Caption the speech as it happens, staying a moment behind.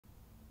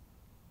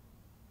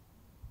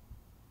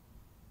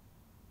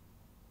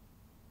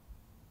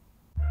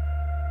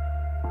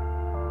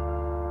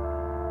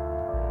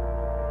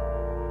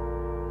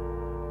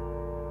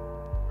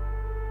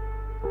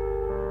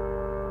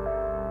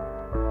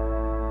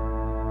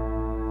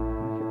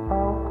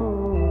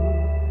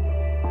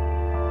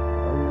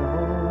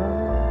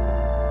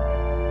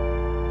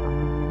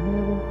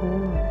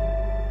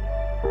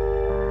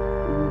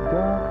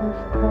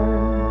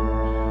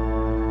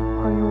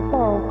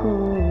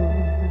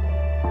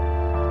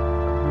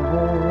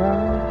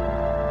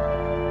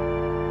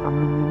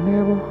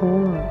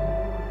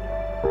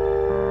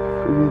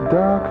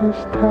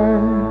darkest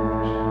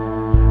times,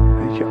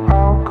 are you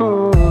all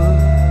good?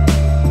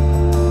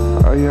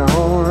 Are you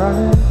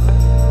alright?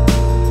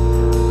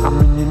 I'm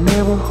in your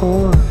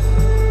neighbourhood.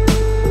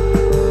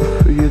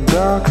 For your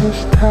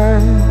darkest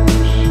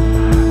times,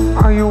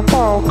 are you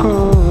all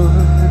good?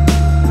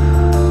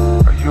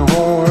 Are you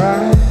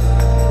alright?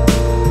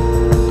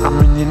 I'm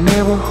in your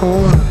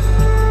neighbourhood.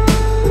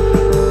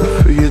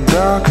 For your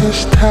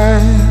darkest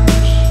times,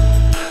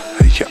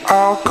 are you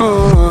all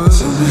good?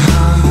 Tell me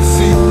how you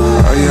feel.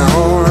 Are you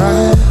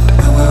alright?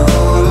 And we're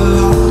all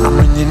alone. I'm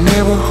in your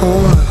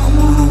neighbourhood. I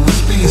wanna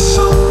whisper you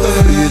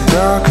something. For your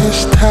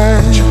darkest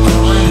times, you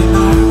already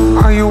know.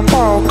 Are you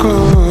all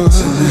good?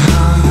 Tell me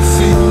how you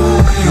feel.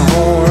 Are you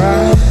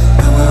alright?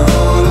 And we're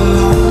all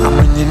alone. I'm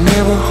in your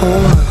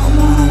neighbourhood. I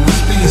wanna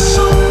whisper you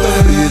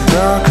something. For your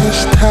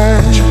darkest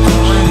times, you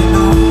already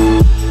know.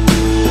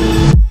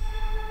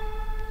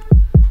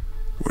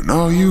 When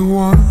all you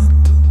want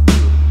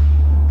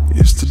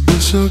is to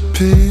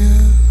disappear,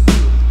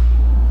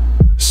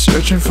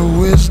 searching for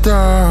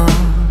wisdom,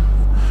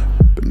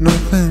 but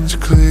nothing's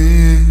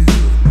clear.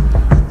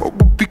 What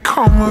will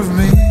become of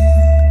me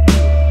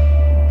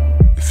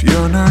if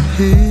you're not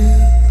here?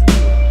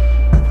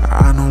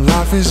 I know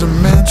life is a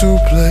mental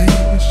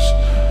place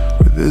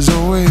where there's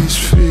always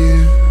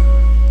fear.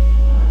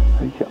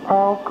 Are you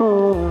all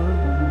good?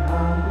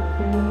 How you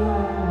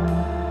feeling?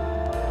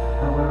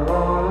 And we're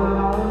all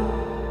alone.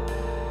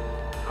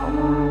 I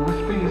wanna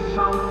whisper you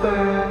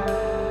something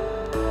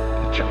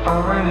that you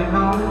already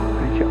know.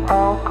 Are you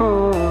all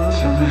good?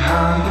 Tell me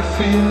how you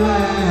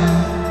feeling.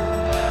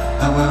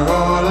 Now we're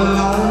all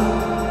alone.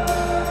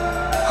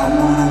 I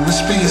wanna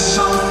whisper you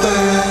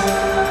something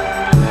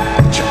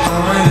that you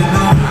already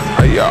know.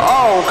 Are you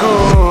all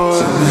good?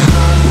 Tell me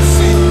how you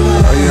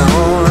feeling. Are you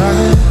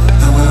alright?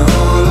 Now we're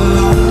all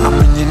alone. I'm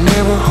in your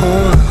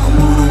neighbourhood. I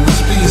wanna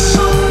whisper you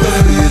something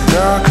for your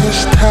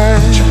darkest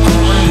times. You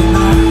already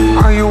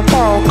know. Are you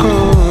all good?